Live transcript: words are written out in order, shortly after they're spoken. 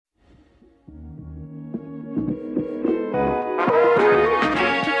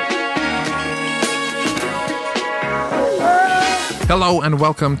Hello and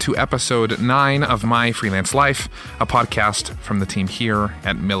welcome to episode 9 of My Freelance Life, a podcast from the team here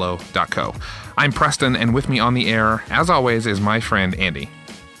at Millo.co. I'm Preston, and with me on the air, as always, is my friend Andy.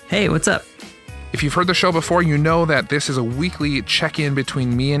 Hey, what's up? If you've heard the show before, you know that this is a weekly check-in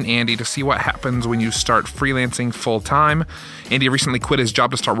between me and Andy to see what happens when you start freelancing full-time. Andy recently quit his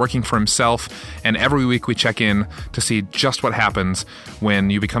job to start working for himself, and every week we check in to see just what happens when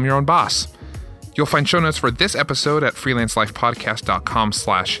you become your own boss. You'll find show notes for this episode at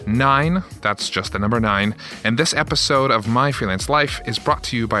freelancelifepodcast.com/9. That's just the number 9. And this episode of My Freelance Life is brought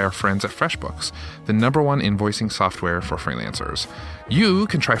to you by our friends at FreshBooks, the #1 invoicing software for freelancers. You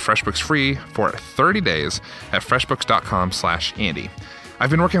can try FreshBooks free for 30 days at freshbooks.com/Andy. I've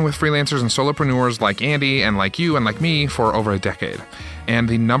been working with freelancers and solopreneurs like Andy and like you and like me for over a decade. And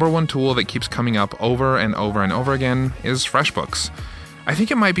the #1 tool that keeps coming up over and over and over again is FreshBooks. I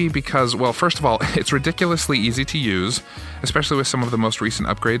think it might be because, well, first of all, it's ridiculously easy to use, especially with some of the most recent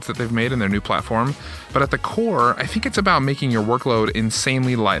upgrades that they've made in their new platform. But at the core, I think it's about making your workload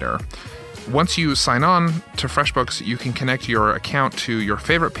insanely lighter. Once you sign on to FreshBooks, you can connect your account to your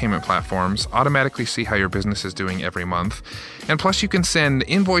favorite payment platforms, automatically see how your business is doing every month, and plus you can send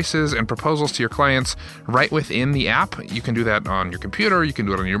invoices and proposals to your clients right within the app. You can do that on your computer, you can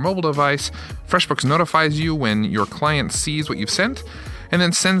do it on your mobile device. FreshBooks notifies you when your client sees what you've sent, and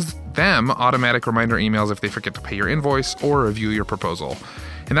then sends them automatic reminder emails if they forget to pay your invoice or review your proposal.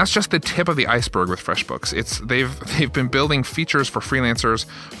 And that's just the tip of the iceberg with FreshBooks. They've been building features for freelancers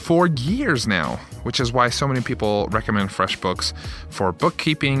for years now, which is why so many people recommend FreshBooks for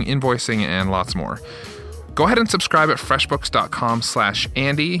bookkeeping, invoicing, and lots more. Go ahead and subscribe at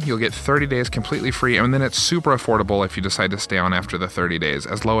freshbooks.com/Andy. You'll get 30 days completely free, and then it's super affordable if you decide to stay on after the 30 days,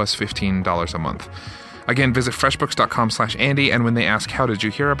 as low as $15 a month. Again, visit freshbooks.com/Andy, and when they ask, how did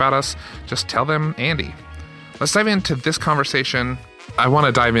you hear about us, just tell them Andy. Let's dive into this conversation. I want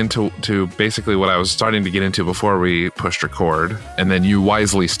to dive into basically what I was starting to get into before we pushed record, and then you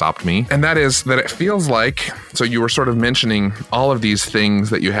wisely stopped me. And that is that it feels like, so you were sort of mentioning all of these things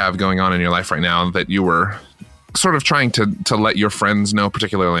that you have going on in your life right now that you were sort of trying to let your friends know,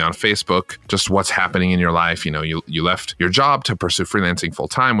 particularly on Facebook, just what's happening in your life. You know, you left your job to pursue freelancing full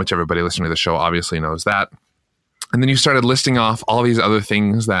time, which everybody listening to the show obviously knows that. And then you started listing off all these other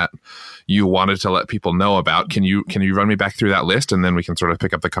things that you wanted to let people know about. Can you run me back through that list, and then we can sort of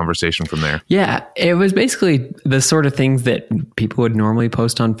pick up the conversation from there? Yeah, it was basically the sort of things that people would normally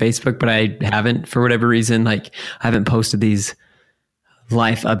post on Facebook, but I haven't, for whatever reason. Like, I haven't posted these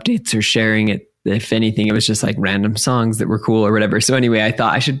life updates or sharing it. If anything, it was just like random songs that were cool or whatever. So anyway, I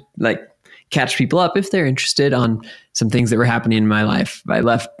thought I should like catch people up if they're interested on some things that were happening in my life. I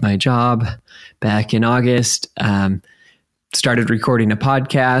left my job back in August, started recording a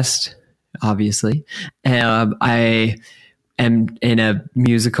podcast, obviously. I am in a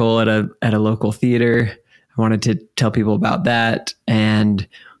musical at a local theater. I wanted to tell people about that, and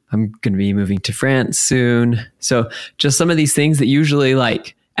I'm going to be moving to France soon. So just some of these things that usually,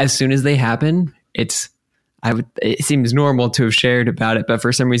 like, as soon as they happen, it seems normal to have shared about it. But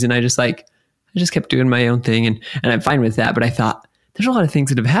for some reason, I just kept doing my own thing, and I'm fine with that. But I thought there's a lot of things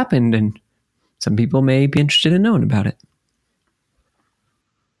that have happened, and some people may be interested in knowing about it.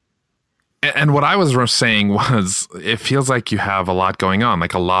 And what I was saying was, it feels like you have a lot going on,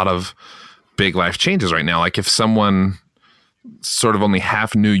 like a lot of big life changes right now. Like if someone sort of only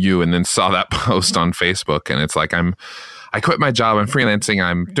half knew you and then saw that post on Facebook, and it's like, I quit my job, I'm freelancing,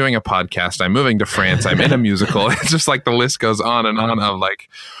 I'm doing a podcast, I'm moving to France, I'm in a musical. It's just like the list goes on and on of like,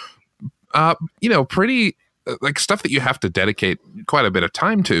 pretty like stuff that you have to dedicate quite a bit of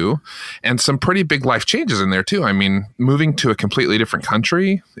time to, and some pretty big life changes in there too. I mean, moving to a completely different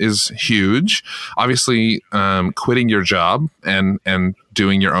country is huge. Obviously, quitting your job and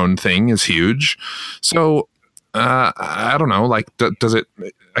doing your own thing is huge. So I don't know, like, does it,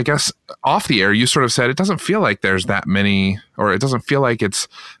 I guess off the air, you sort of said it doesn't feel like there's that many, or it doesn't feel like it's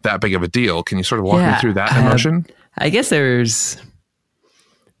that big of a deal. Can you sort of walk me through that emotion? I guess there's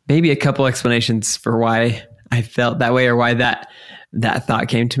maybe a couple explanations for why I felt that way, or why that thought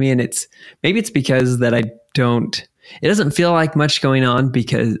came to me. And it's because that it doesn't feel like much going on,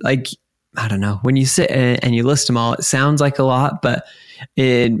 because, like, I don't know, when you sit and you list them all, it sounds like a lot, but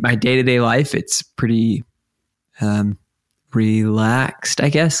in my day-to-day life, it's pretty relaxed, I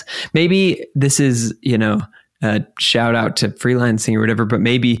guess. Maybe this is, a shout out to freelancing or whatever, but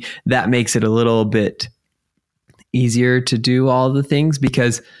maybe that makes it a little bit easier to do all the things,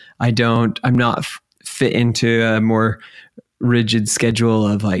 because I'm not fit into a more rigid schedule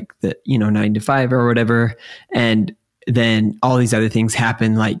of like the 9 to 5 or whatever. And then all these other things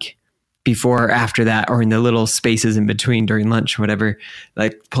happen like before or after that, or in the little spaces in between during lunch or whatever,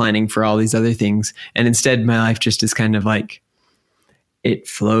 like planning for all these other things. And instead my life just is kind of like, it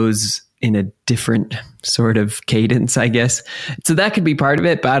flows in a different sort of cadence, I guess. So that could be part of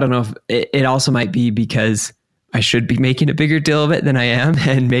it, but I don't know if it also might be because I should be making a bigger deal of it than I am.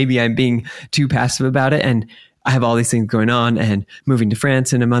 And maybe I'm being too passive about it. And I have all these things going on and moving to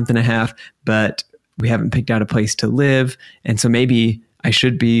France in a month and a half, but we haven't picked out a place to live. And so maybe I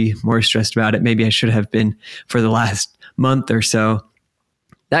should be more stressed about it. Maybe I should have been for the last month or so.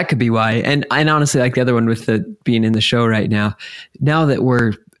 That could be why. And honestly, like the other one with the being in the show right now that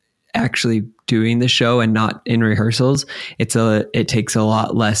we're actually doing the show and not in rehearsals, it takes a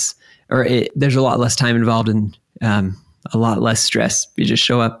lot less, or there's a lot less time involved and a lot less stress. You just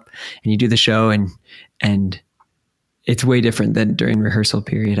show up and you do the show, and it's way different than during rehearsal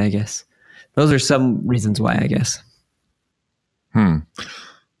period, I guess. Those are some reasons why, I guess. I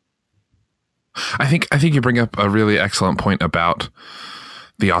think you bring up a really excellent point about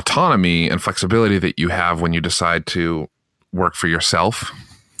the autonomy and flexibility that you have when you decide to work for yourself,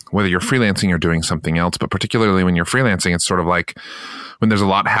 whether you're freelancing or doing something else. But particularly when you're freelancing, it's sort of like when there's a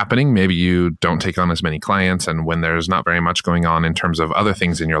lot happening, maybe you don't take on as many clients. And when there's not very much going on in terms of other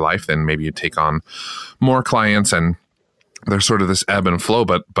things in your life, then maybe you take on more clients, and there's sort of this ebb and flow.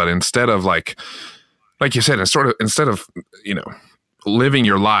 But instead of like you said, it's sort of, instead of, living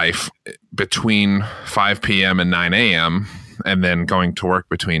your life between 5 p.m. and 9 a.m. and then going to work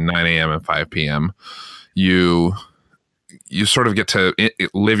between 9 a.m. and 5 p.m., you sort of get to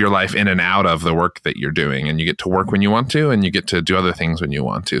live your life in and out of the work that you're doing, and you get to work when you want to, and you get to do other things when you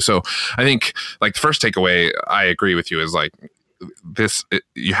want to. So I think like the first takeaway, I agree with you, is like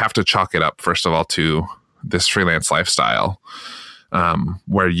you have to chalk it up, first of all, to this freelance lifestyle,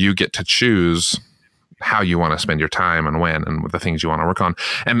 where you get to choose how you want to spend your time and when, and the things you want to work on.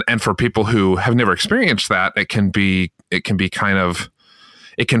 And for people who have never experienced that, it can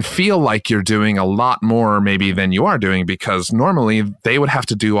feel like you're doing a lot more maybe than you are doing, because normally they would have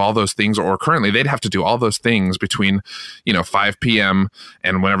to do all those things, or currently they'd have to do all those things between, 5 p.m.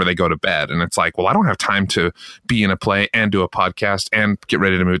 and whenever they go to bed. And it's like, well, I don't have time to be in a play and do a podcast and get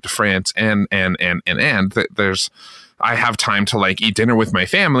ready to move to France and I have time to like eat dinner with my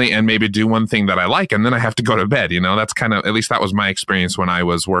family and maybe do one thing that I like, and then I have to go to bed. That's kind of, at least that was my experience when I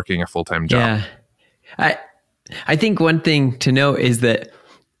was working a full-time job. Yeah. I think one thing to note is that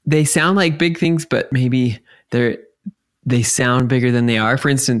they sound like big things, but maybe they sound bigger than they are. For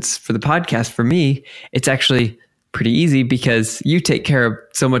instance, for the podcast, for me, it's actually pretty easy because you take care of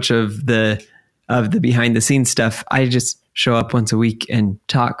so much of the behind the scenes stuff. I just show up once a week and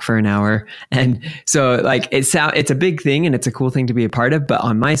talk for an hour. And so like it's a big thing and it's a cool thing to be a part of. But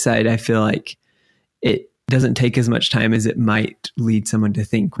on my side, I feel like it doesn't take as much time as it might lead someone to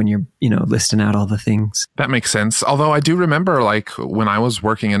think when you're, listing out all the things. That makes sense. Although I do remember like when I was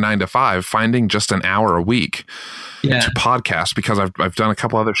working a 9 to 5, finding just an hour a week to podcast, because I've done a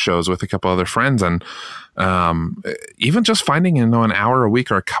couple other shows with a couple other friends, and even just finding an hour a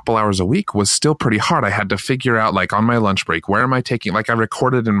week or a couple hours a week was still pretty hard. I had to figure out, like, on my lunch break, where am I taking, like, I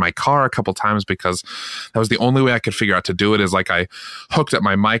recorded in my car a couple times because that was the only way I could figure out to do it, is like I hooked up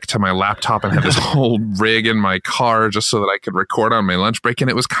my mic to my laptop and had this whole rig in my car just so that I could record on my lunch break. And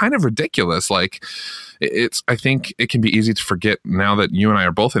it was kind of ridiculous. Like, I think it can be easy to forget now that you and I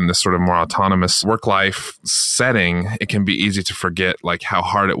are both in this sort of more autonomous work life setting. It can be easy to forget like how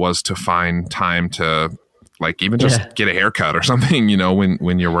hard it was to find time to like even just get a haircut or something,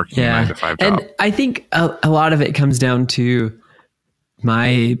 when you're working a 9 to 5 job. And I think a lot of it comes down to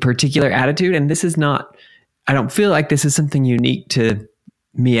my particular attitude. And this is not, I don't feel like this is something unique to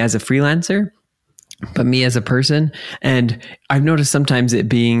me as a freelancer, but me as a person. And I've noticed sometimes it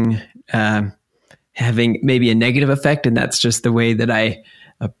being, having maybe a negative effect. And that's just the way that I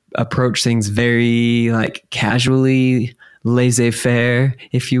approach things, very like casually, laissez-faire,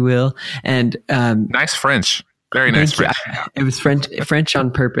 if you will. And nice French. Very nice French. It was French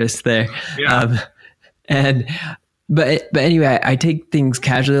on purpose there. Yeah. But anyway, I take things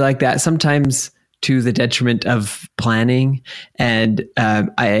casually like that, sometimes to the detriment of planning. And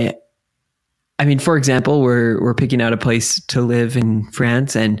I mean, for example, we're picking out a place to live in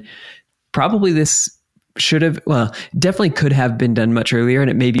France, and probably this definitely could have been done much earlier, and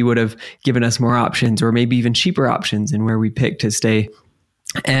it maybe would have given us more options, or maybe even cheaper options in where we picked to stay.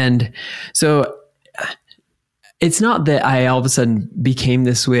 And so it's not that I all of a sudden became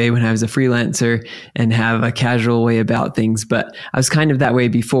this way when I was a freelancer and have a casual way about things, but I was kind of that way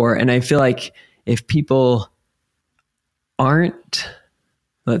before. And I feel like if people aren't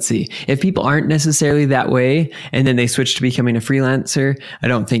let's see, if people aren't necessarily that way and then they switch to becoming a freelancer, I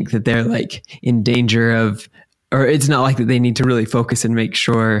don't think that they're like in danger of, or it's not like that they need to really focus and make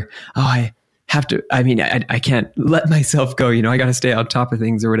sure, oh, I have to, I mean, I can't let myself go, I got to stay on top of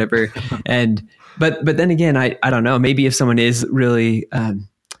things or whatever. But then again, I don't know, maybe if someone is really, I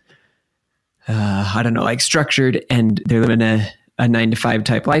don't know, like structured and they're living a 9-to-5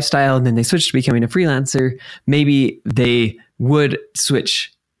 type lifestyle and then they switch to becoming a freelancer, maybe they would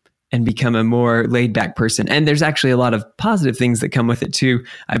switch and become a more laid back person. And there's actually a lot of positive things that come with it too.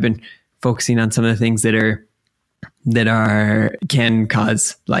 I've been focusing on some of the things that can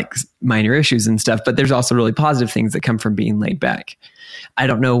cause like minor issues and stuff, but there's also really positive things that come from being laid back. I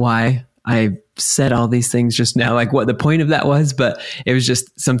don't know why I said all these things just now, like what the point of that was, but it was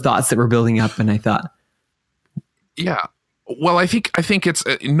just some thoughts that were building up. And I thought, yeah. Well, I think it's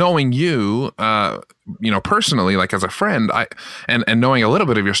knowing you, personally, like as a friend, and knowing a little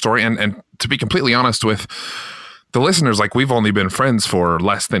bit of your story, and to be completely honest with the listeners, like we've only been friends for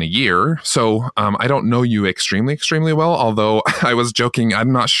less than a year, so I don't know you extremely, extremely well. Although I was joking,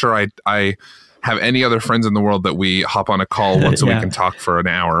 I'm not sure I have any other friends in the world that we hop on a call once a week and talk for an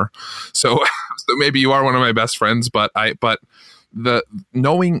hour. So maybe you are one of my best friends, but the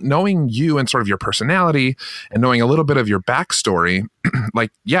knowing you and sort of your personality and knowing a little bit of your backstory, like,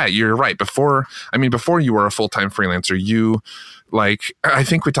 yeah, you're right. Before you were a full-time freelancer, you I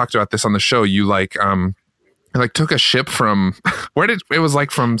think we talked about this on the show. You took a ship from it was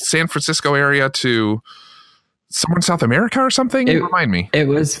like from San Francisco area to somewhere in South America or something. Remind me. It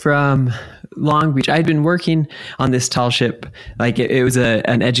was from Long Beach. I'd been working on this tall ship. Like it was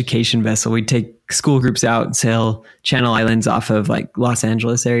an education vessel. We'd take school groups out and sail Channel Islands off of like Los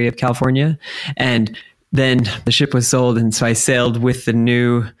Angeles area of California. And then the ship was sold. And so I sailed with the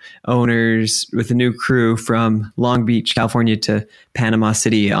new owners, with the new crew from Long Beach, California to Panama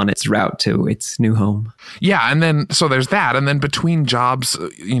City on its route to its new home. Yeah. And then, so there's that. And then between jobs,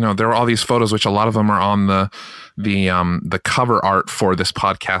 there are all these photos, which a lot of them are on the cover art for this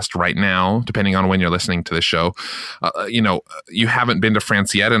podcast right now, depending on when you're listening to the show. You haven't been to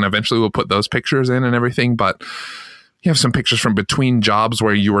France yet, and eventually we'll put those pictures in and everything, but you have some pictures from between jobs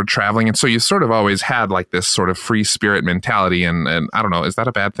where you were traveling. And so you sort of always had like this sort of free spirit mentality. And I don't know, is that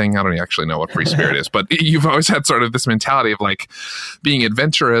a bad thing? I don't actually know what free spirit is, but you've always had sort of this mentality of like being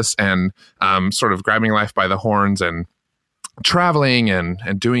adventurous and sort of grabbing life by the horns and traveling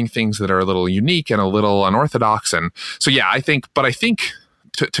and doing things that are a little unique and a little unorthodox. And so, yeah, I think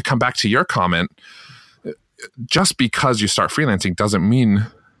to come back to your comment, just because you start freelancing doesn't mean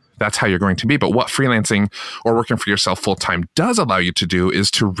that's how you're going to be. But what freelancing or working for yourself full-time does allow you to do is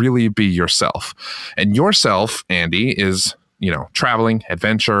to really be yourself. And yourself, Andy, is, traveling,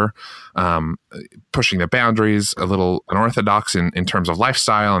 adventure, pushing the boundaries, a little unorthodox in terms of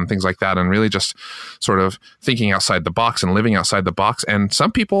lifestyle and things like that. And really just sort of thinking outside the box and living outside the box. And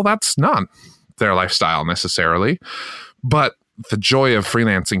some people, that's not their lifestyle necessarily. But the joy of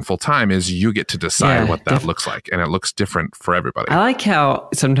freelancing full time is you get to decide what that looks like, and it looks different for everybody. I like how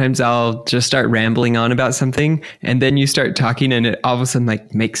sometimes I'll just start rambling on about something, and then you start talking, and it all of a sudden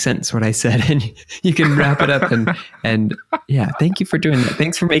like makes sense what I said, and you can wrap it up. And yeah, thank you for doing that.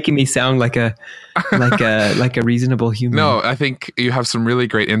 Thanks for making me sound like a reasonable human. No, I think you have some really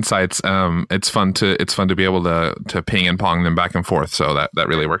great insights. It's fun to be able to ping and pong them back and forth. So that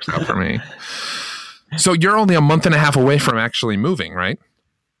really works out for me. So you're only a month and a half away from actually moving, right?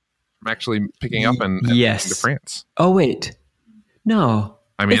 From actually picking up and moving to France. Oh, wait. No.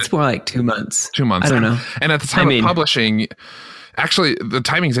 I mean, it's more like 2 months. 2 months. I don't know. And at the time of publishing, actually, the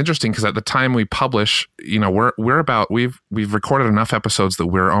timing's interesting because at the time we publish, we've recorded enough episodes that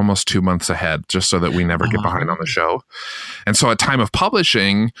we're almost 2 months ahead, just so that we never get behind on the show. And so at time of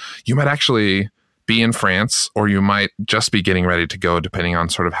publishing, you might actually be in France, or you might just be getting ready to go, depending on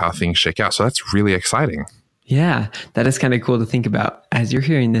sort of how things shake out. So that's really exciting. Yeah, that is kind of cool to think about. As you're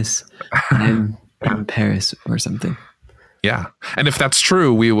hearing this, I'm in Paris or something. Yeah. And if that's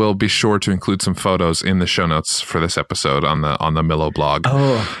true, we will be sure to include some photos in the show notes for this episode on the Millo blog.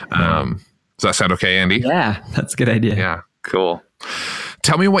 Oh. Does that sound okay, Andy? Yeah, that's a good idea. Yeah, cool.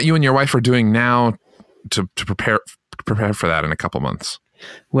 Tell me what you and your wife are doing now to prepare for that in a couple months.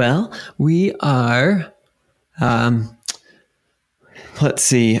 Well, we are, let's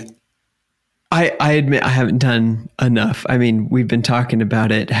see. I admit I haven't done enough. I mean, we've been talking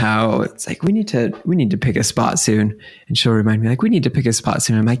about it, how it's like, we need to pick a spot soon. And she'll remind me like, we need to pick a spot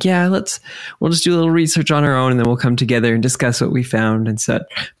soon. I'm like, yeah, we'll just do a little research on our own, and then we'll come together and discuss what we found and such.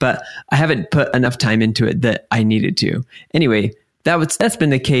 But I haven't put enough time into it that I needed to. Anyway, that's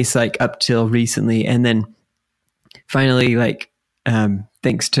been the case like up till recently. And then finally, like,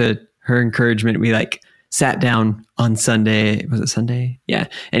 thanks to her encouragement, we like sat down on Sunday. Was it Sunday? Yeah.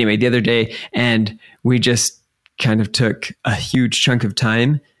 Anyway, the other day, and we just kind of took a huge chunk of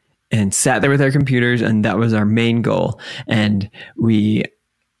time and sat there with our computers, and that was our main goal. And we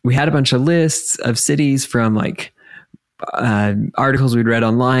had a bunch of lists of cities from like articles we'd read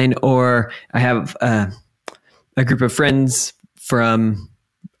online, or I have a group of friends from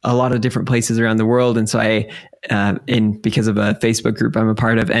a lot of different places around the world. And so because of a Facebook group I'm a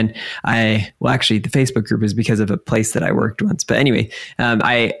part of, and actually the Facebook group is because of a place that I worked once. But anyway,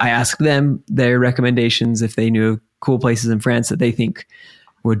 I asked them their recommendations if they knew cool places in France that they think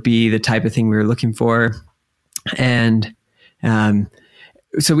would be the type of thing we were looking for. And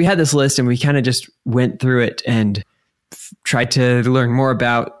so we had this list, and we kind of just went through it and tried to learn more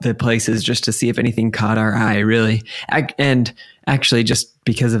about the places just to see if anything caught our eye, really. And actually, just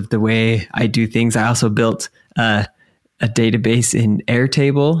because of the way I do things, I also built a database in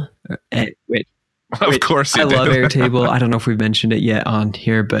Airtable. Of course you I love Airtable. I don't know if we've mentioned it yet on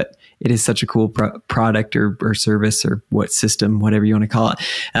here, but it is such a cool product or service or whatever you want to call it.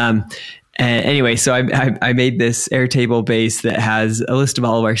 Anyway, so I made this Airtable base that has a list of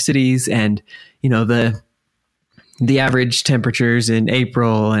all of our cities, and the average temperatures in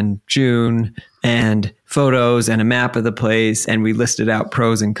April and June, and photos and a map of the place. And we listed out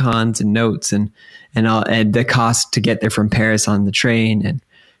pros and cons and notes and the cost to get there from Paris on the train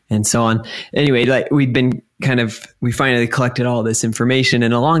and so on. Anyway, like we finally collected all this information.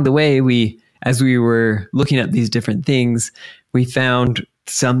 And along the way, as we were looking at these different things, we found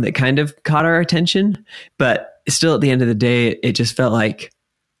some that kind of caught our attention, but still at the end of the day, it just felt like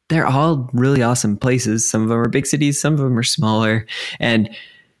they're all really awesome places. Some of them are big cities, some of them are smaller. And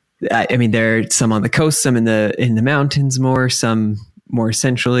I mean, there are some on the coast, some in the mountains more, some more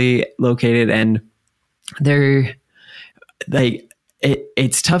centrally located. And they're like,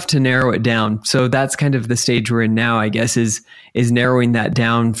 it's tough to narrow it down. So that's kind of the stage we're in now, I guess, is narrowing that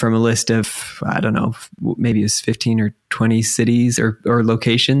down from a list of, I don't know, maybe it's 15 or 20 cities or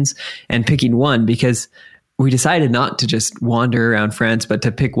locations, and picking one, because we decided not to just wander around France, but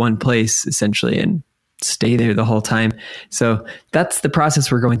to pick one place essentially and stay there the whole time. So that's the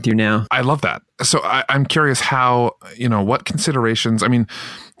process we're going through now. I love that. So I'm curious how, what considerations, I mean,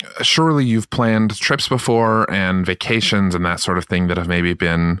 surely you've planned trips before and vacations and that sort of thing that have maybe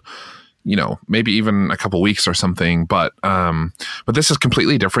been, maybe even a couple weeks or something, but this is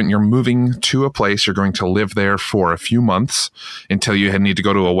completely different. You're moving to a place, you're going to live there for a few months until you need to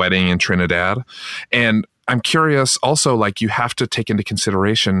go to a wedding in Trinidad. And I'm curious also, like, you have to take into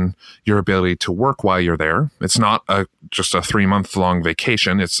consideration your ability to work while you're there. It's not just a 3-month long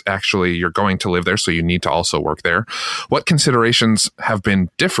vacation. It's actually, you're going to live there, so you need to also work there. What considerations have been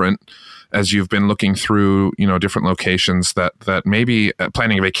different as you've been looking through, different locations that maybe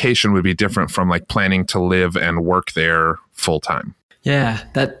planning a vacation would be different from like planning to live and work there full time? Yeah,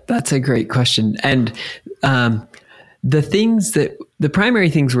 that's a great question. And the primary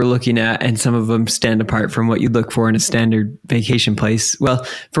things we're looking at, and some of them stand apart from what you'd look for in a standard vacation place. Well,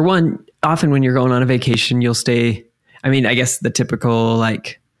 for one, often when you're going on a vacation, you'll stay, I mean, I guess the typical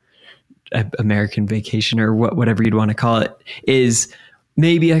like American vacation or whatever you'd want to call it is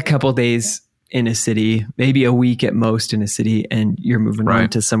maybe a couple days in a city, maybe a week at most in a city, and you're moving on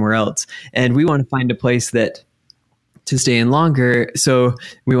to somewhere else. And we want to find a place to stay in longer. So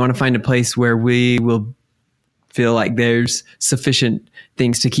we want to find a place where we will feel like there's sufficient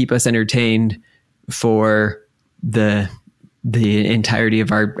things to keep us entertained for the entirety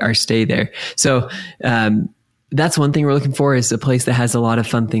of our stay there. So that's one thing we're looking for, is a place that has a lot of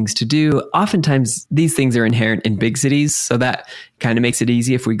fun things to do. Oftentimes these things are inherent in big cities, so that kind of makes it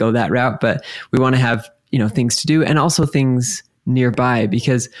easy if we go that route. But we want to have, things to do, and also things nearby,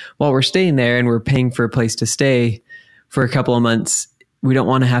 because while we're staying there and we're paying for a place to stay for a couple of months, we don't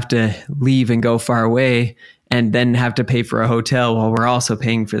want to have to leave and go far away and then have to pay for a hotel while we're also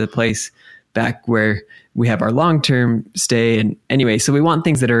paying for the place back where we have our long-term stay. And anyway, so we want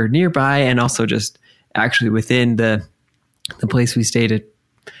things that are nearby and also just actually within the place we stay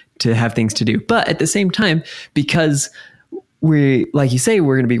to have things to do. But at the same time, because we, like you say,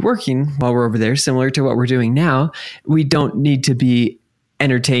 we're going to be working while we're over there, similar to what we're doing now, we don't need to be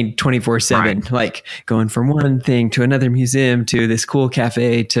entertained 24/7, like going from one thing to another museum, to this cool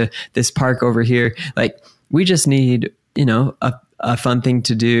cafe, to this park over here. Like, we just need, a fun thing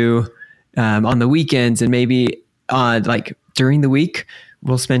to do on the weekends, and maybe like during the week,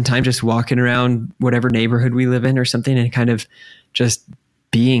 we'll spend time just walking around whatever neighborhood we live in or something, and kind of just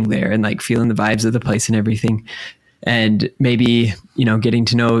being there and like feeling the vibes of the place and everything. And maybe, getting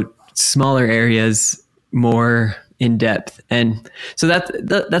to know smaller areas more in depth. And so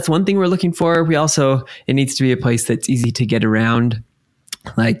that's one thing we're looking for. We also, it needs to be a place that's easy to get around,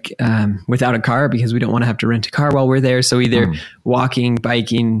 like without a car, because we don't want to have to rent a car while we're there. So either walking,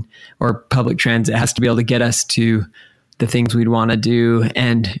 biking, or public transit has to be able to get us to the things we'd want to do.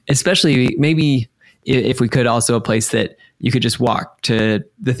 And especially maybe if we could, also a place that you could just walk to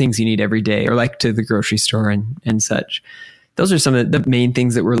the things you need every day, or like to the grocery store and such. Those are some of the main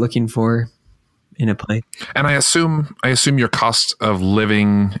things that we're looking for in a place. And I assume your cost of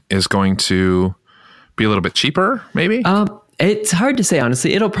living is going to be a little bit cheaper, maybe? It's hard to say,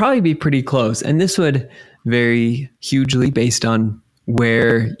 honestly. It'll probably be pretty close. And this would vary hugely based on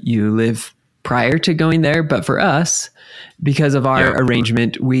where you live prior to going there. But for us, because of our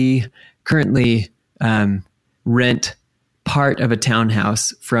arrangement, we currently rent part of a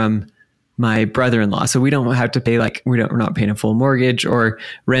townhouse from my brother-in-law. So we don't have to pay, like, we're not paying a full mortgage or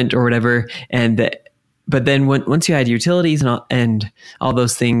rent or whatever. But then once you add utilities and all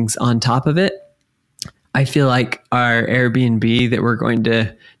those things on top of it, I feel like our Airbnb that we're going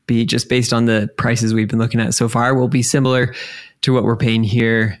to be, just based on the prices we've been looking at so far, will be similar to what we're paying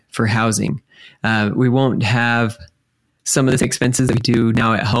here for housing. We won't have some of the expenses that we do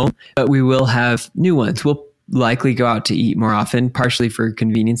now at home, but we will have new ones. We'll likely go out to eat more often, partially for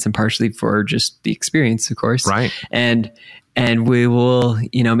convenience and partially for just the experience, of course. Right. And we will,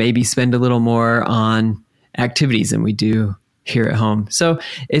 maybe spend a little more on activities than we do here at home. So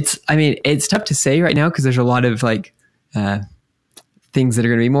it's tough to say right now, because there's a lot of things that are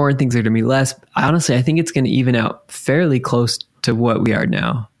going to be more and things that are going to be less. Honestly, I think it's going to even out fairly close to what we are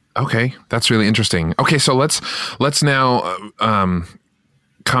now. Okay, that's really interesting. Okay, so let's now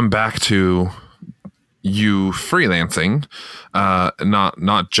come back to you freelancing,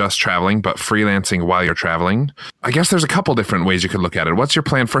 not just traveling, but freelancing while you're traveling. I guess there's a couple different ways you could look at it. What's your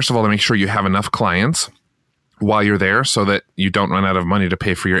plan, first of all, to make sure you have enough clients while you're there so that you don't run out of money to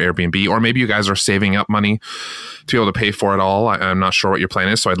pay for your Airbnb? Or maybe you guys are saving up money to be able to pay for it all. I'm not sure what your plan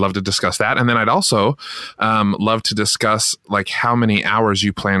is, so I'd love to discuss that. And then I'd also love to discuss like how many hours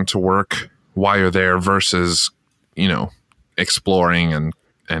you plan to work while you're there versus, exploring and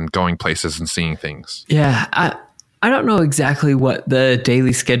going places and seeing things. Yeah, I don't know exactly what the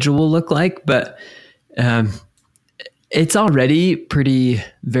daily schedule will look like, but it's already pretty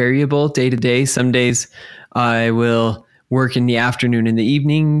variable day to day. Some days I will work in the afternoon and the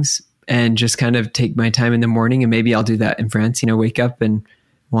evenings and just kind of take my time in the morning. And maybe I'll do that in France, wake up and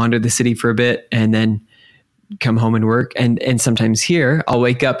wander the city for a bit and then come home and work. And sometimes here I'll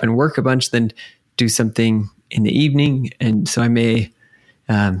wake up and work a bunch, then do something in the evening. And so I may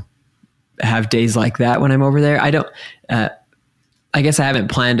have days like that when I'm over there. I guess I haven't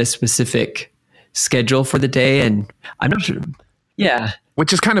planned a specific schedule for the day, and I'm not sure. Yeah.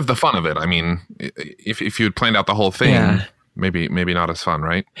 Which is kind of the fun of it. I mean, if you had planned out the whole thing, maybe not as fun,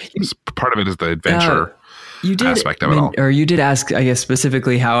 right? Part of it is the adventure aspect of it all. Or you did ask, I guess,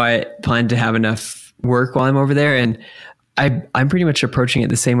 specifically how I plan to have enough work while I'm over there. And I'm pretty much approaching it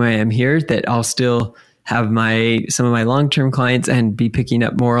the same way I am here, that I'll still have some of my long-term clients and be picking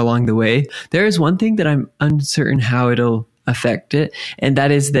up more along the way. There is one thing that I'm uncertain how it'll affect it. And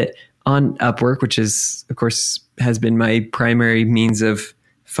that is that on Upwork, which is, of course, has been my primary means of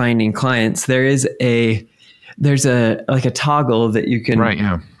finding clients, there's a toggle that you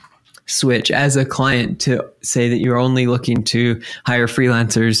can switch as a client to say that you're only looking to hire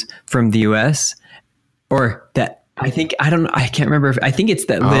freelancers from the US, or that I can't remember I think it's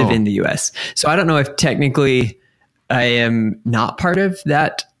that live in the US. So I don't know if technically I am not part of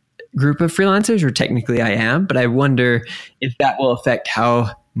that group of freelancers, or technically I am, but I wonder if that will affect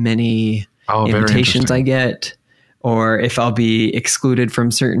how many invitations I get, or if I'll be excluded from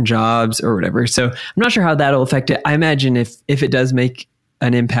certain jobs or whatever. So I'm not sure how that'll affect it. I imagine if it does make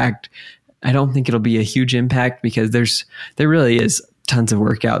an impact, I don't think it'll be a huge impact, because there really is tons of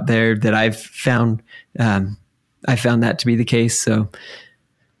work out there that I've found. I found that to be the case. So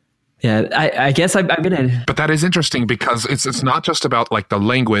yeah, I guess I'm going to... But that is interesting, because it's not just about like the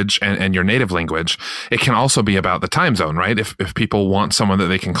language and your native language. It can also be about the time zone, right? If people want someone that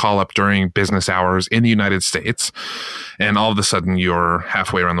they can call up during business hours in the United States, and all of a sudden you're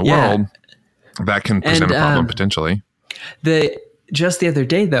halfway around the world, that can present a problem potentially. Just the other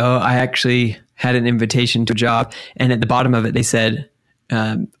day, though, I actually had an invitation to a job, and at the bottom of it, they said,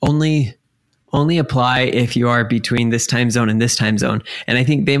 only apply if you are between this time zone and this time zone. And I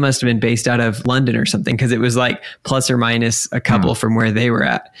think they must have been based out of London or something, because it was like plus or minus a couple from where they were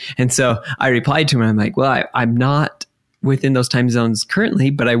at. And so I replied to him, and I'm like, well, I'm not within those time zones currently,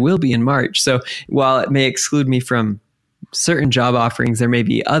 but I will be in March. So while it may exclude me from certain job offerings, there may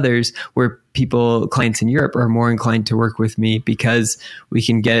be others where clients in Europe are more inclined to work with me because we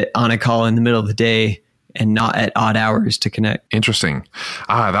can get on a call in the middle of the day and not at odd hours to connect. Interesting.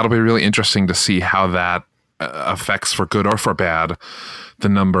 That'll be really interesting to see how that affects, for good or for bad, the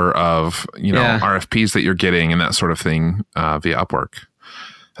number of, RFPs that you're getting and that sort of thing via Upwork.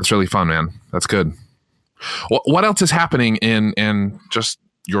 That's really fun, man. That's good. What else is happening in just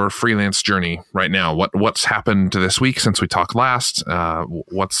your freelance journey right now? What's happened this week since we talked last?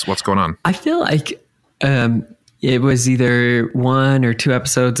 What's going on? I feel like it was either 1 or 2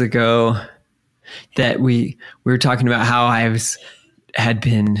 episodes ago that we were talking about how had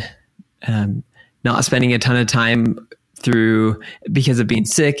been not spending a ton of time because of being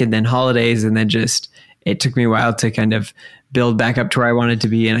sick and then holidays, and then just it took me a while to kind of build back up to where I wanted to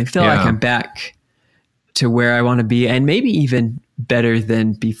be, and I feel like I'm back to where I want to be, and maybe even better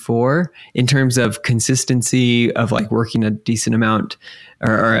than before in terms of consistency of like working a decent amount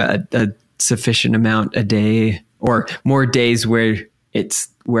or a sufficient amount a day, or more days where it's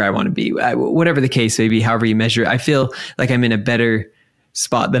where I want to be. Whatever the case may be, however you measure it, I feel like I'm in a better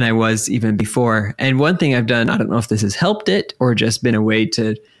spot than I was even before. And one thing I've done, I don't know if this has helped it or just been a way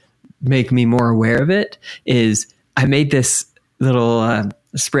to make me more aware of it, is I made this little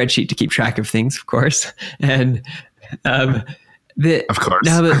spreadsheet to keep track of things, of course. And of course.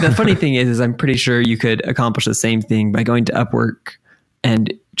 Now, the funny thing is I'm pretty sure you could accomplish the same thing by going to Upwork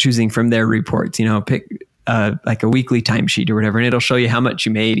and choosing from their reports, pick like a weekly timesheet or whatever, and it'll show you how much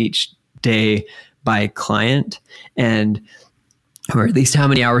you made each day by client, or at least how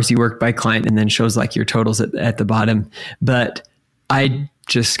many hours you worked by client, and then shows like your totals at the bottom. But I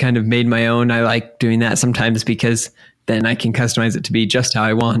just kind of made my own. I like doing that sometimes because then I can customize it to be just how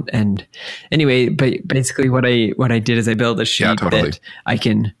I want. And anyway, but basically what I did is I built a sheet that I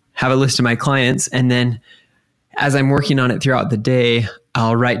can have a list of my clients, and then as I'm working on it throughout the day,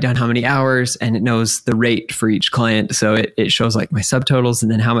 I'll write down how many hours, and it knows the rate for each client. So it shows like my subtotals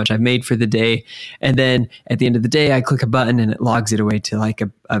and then how much I've made for the day. And then at the end of the day, I click a button and it logs it away to like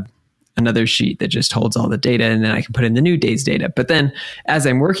another sheet that just holds all the data, and then I can put in the new day's data. But then as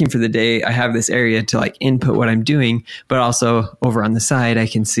I'm working for the day, I have this area to like input what I'm doing, but also over on the side, I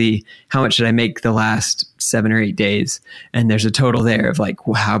can see how much did I make the last 7 or 8 days. And there's a total there of like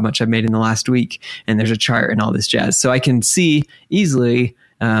how much I've made in the last week. And there's a chart and all this jazz. So I can see easily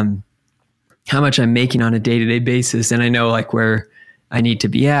how much I'm making on a day-to-day basis. And I know like where I need to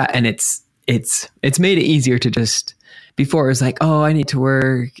be at. And it's made it easier to just, before it was like, oh, I need to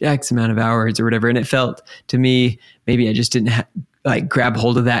work X amount of hours or whatever. And it felt to me, maybe I just didn't like grab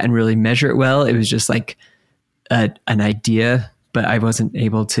hold of that and really measure it well. It was just like an idea, but I wasn't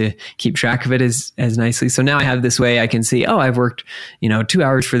able to keep track of it as nicely. So now I have this way I can see, oh, I've worked, 2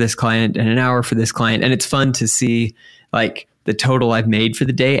 hours for this client and an hour for this client. And it's fun to see like the total I've made for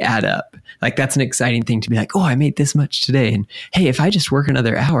the day add up. Like that's an exciting thing to be like, oh, I made this much today. And hey, if I just work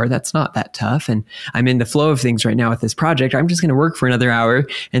another hour, that's not that tough. And I'm in the flow of things right now with this project. I'm just going to work for another hour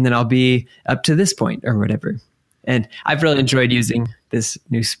and then I'll be up to this point or whatever. And I've really enjoyed using this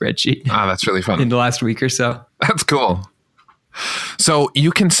new spreadsheet. Ah, that's really fun. In the last week or so. That's cool. So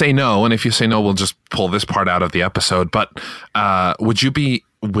you can say no. And if you say no, we'll just pull this part out of the episode. But would you be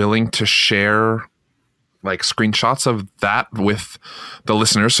willing to share like screenshots of that with the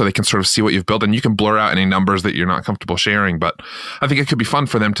listeners so they can sort of see what you've built? And you can blur out any numbers that you're not comfortable sharing, but I think it could be fun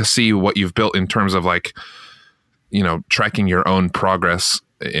for them to see what you've built in terms of like, tracking your own progress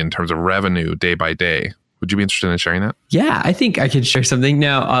in terms of revenue day by day. Would you be interested in sharing that? Yeah, I think I could share something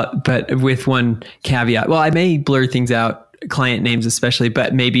now, but with one caveat. Well, I may blur things out, client names especially,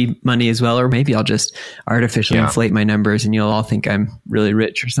 but maybe money as well, or maybe I'll just artificially inflate my numbers and you'll all think I'm really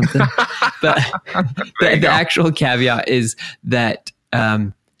rich or something. But the actual caveat is that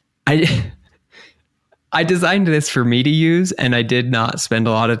I designed this for me to use, and I did not spend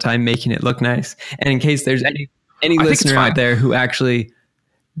a lot of time making it look nice. And in case there's any listener out there who actually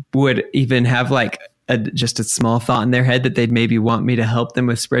would even have like just a small thought in their head that they'd maybe want me to help them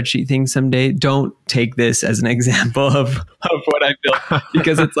with spreadsheet things someday, don't take this as an example of what I built,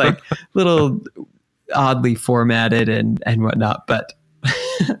 because it's like little oddly formatted and whatnot. But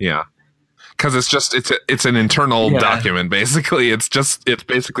yeah, because it's an internal document. Basically, it's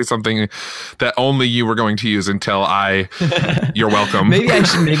basically something that only you were going to use until you're welcome. Maybe I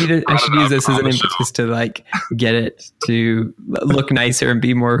should use this as an impetus to like get it to look nicer and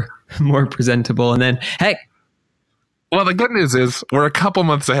be more presentable. And then, heck. Well, the good news is we're a couple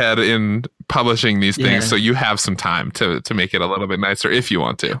months ahead in publishing these things, so you have some time to make it a little bit nicer if you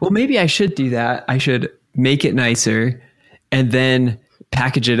want to. Well, maybe I should do that. I should make it nicer and then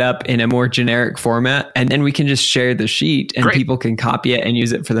package it up in a more generic format, and then we can just share the sheet and people can copy it and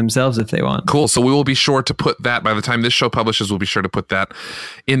use it for themselves if they want. Cool. So we will be sure to put that, by the time this show publishes, we'll be sure to put that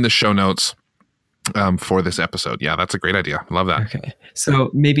in the show notes for this episode. Yeah, that's a great idea. Love that. Okay.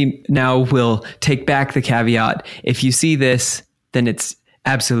 So maybe now we'll take back the caveat. If you see this, then it's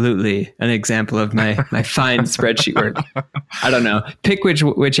absolutely an example of my fine spreadsheet work. I don't know. Pick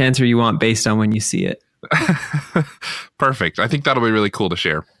which answer you want based on when you see it. Perfect. I think that'll be really cool to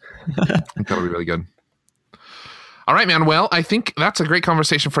share. I think that'll be really good. All right, man. Well, I think that's a great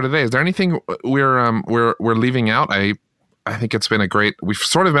conversation for today. Is there anything we're leaving out? I think it's been we've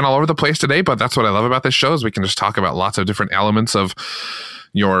sort of been all over the place today, but that's what I love about this show is we can just talk about lots of different elements of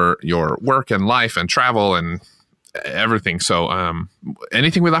your work and life and travel and everything. So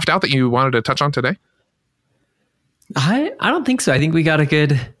anything we left out that you wanted to touch on today? I don't think so. I think we got a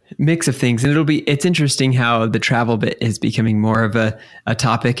good mix of things, and it's interesting how the travel bit is becoming more of a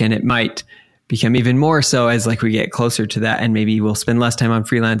topic, and it might become even more so as like we get closer to that, and maybe we'll spend less time on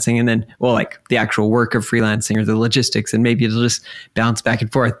freelancing and then, well, like the actual work of freelancing or the logistics, and maybe it'll just bounce back and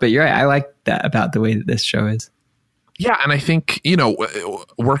forth. But you're right. I like that about the way that this show is. Yeah, and I think,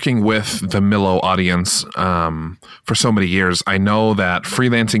 working with the Millo audience for so many years, I know that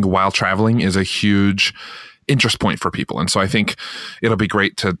freelancing while traveling is a huge interest point for people. And so I think it'll be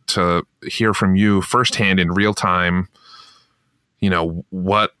great to hear from you firsthand in real time,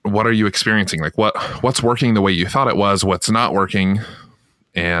 what are you experiencing? Like what's working the way you thought it was, what's not working,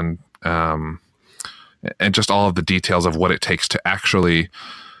 and just all of the details of what it takes to actually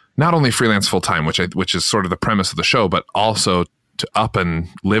not only freelance full time, which is sort of the premise of the show, but also to up and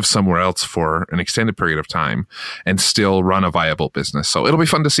live somewhere else for an extended period of time and still run a viable business. So it'll be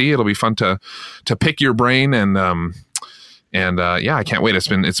fun to see. It'll be fun to pick your brain and yeah, I can't wait.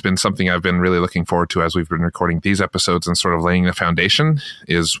 It's been something I've been really looking forward to as we've been recording these episodes and sort of laying the foundation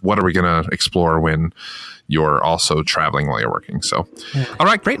is what are we going to explore when you're also traveling while you're working. So, All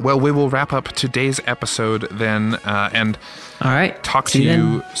right, great. Well, we will wrap up today's episode then and all right, talk to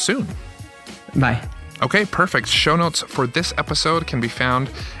you soon. Bye. Okay, perfect. Show notes for this episode can be found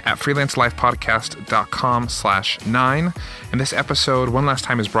at freelancelifepodcast.com/9. And this episode, one last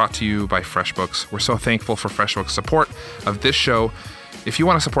time, is brought to you by FreshBooks. We're so thankful for FreshBooks' support of this show. If you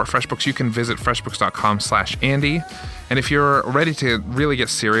want to support FreshBooks, you can visit freshbooks.com/Andy. And if you're ready to really get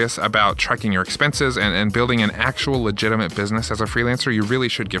serious about tracking your expenses and building an actual legitimate business as a freelancer, you really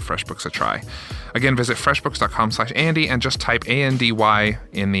should give FreshBooks a try. Again, visit freshbooks.com/Andy and just type ANDY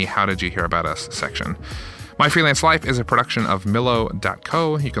in the How Did You Hear About Us section. My Freelance Life is a production of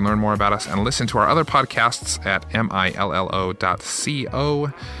Millo.co. You can learn more about us and listen to our other podcasts at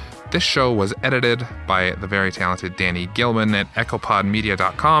millo.co. This show was edited by the very talented Danny Gilman at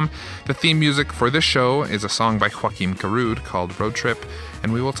echopodmedia.com. The theme music for this show is a song by Joaquim Garud called Road Trip.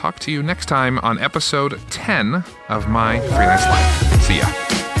 And we will talk to you next time on episode 10 of My Freelance Life. See ya.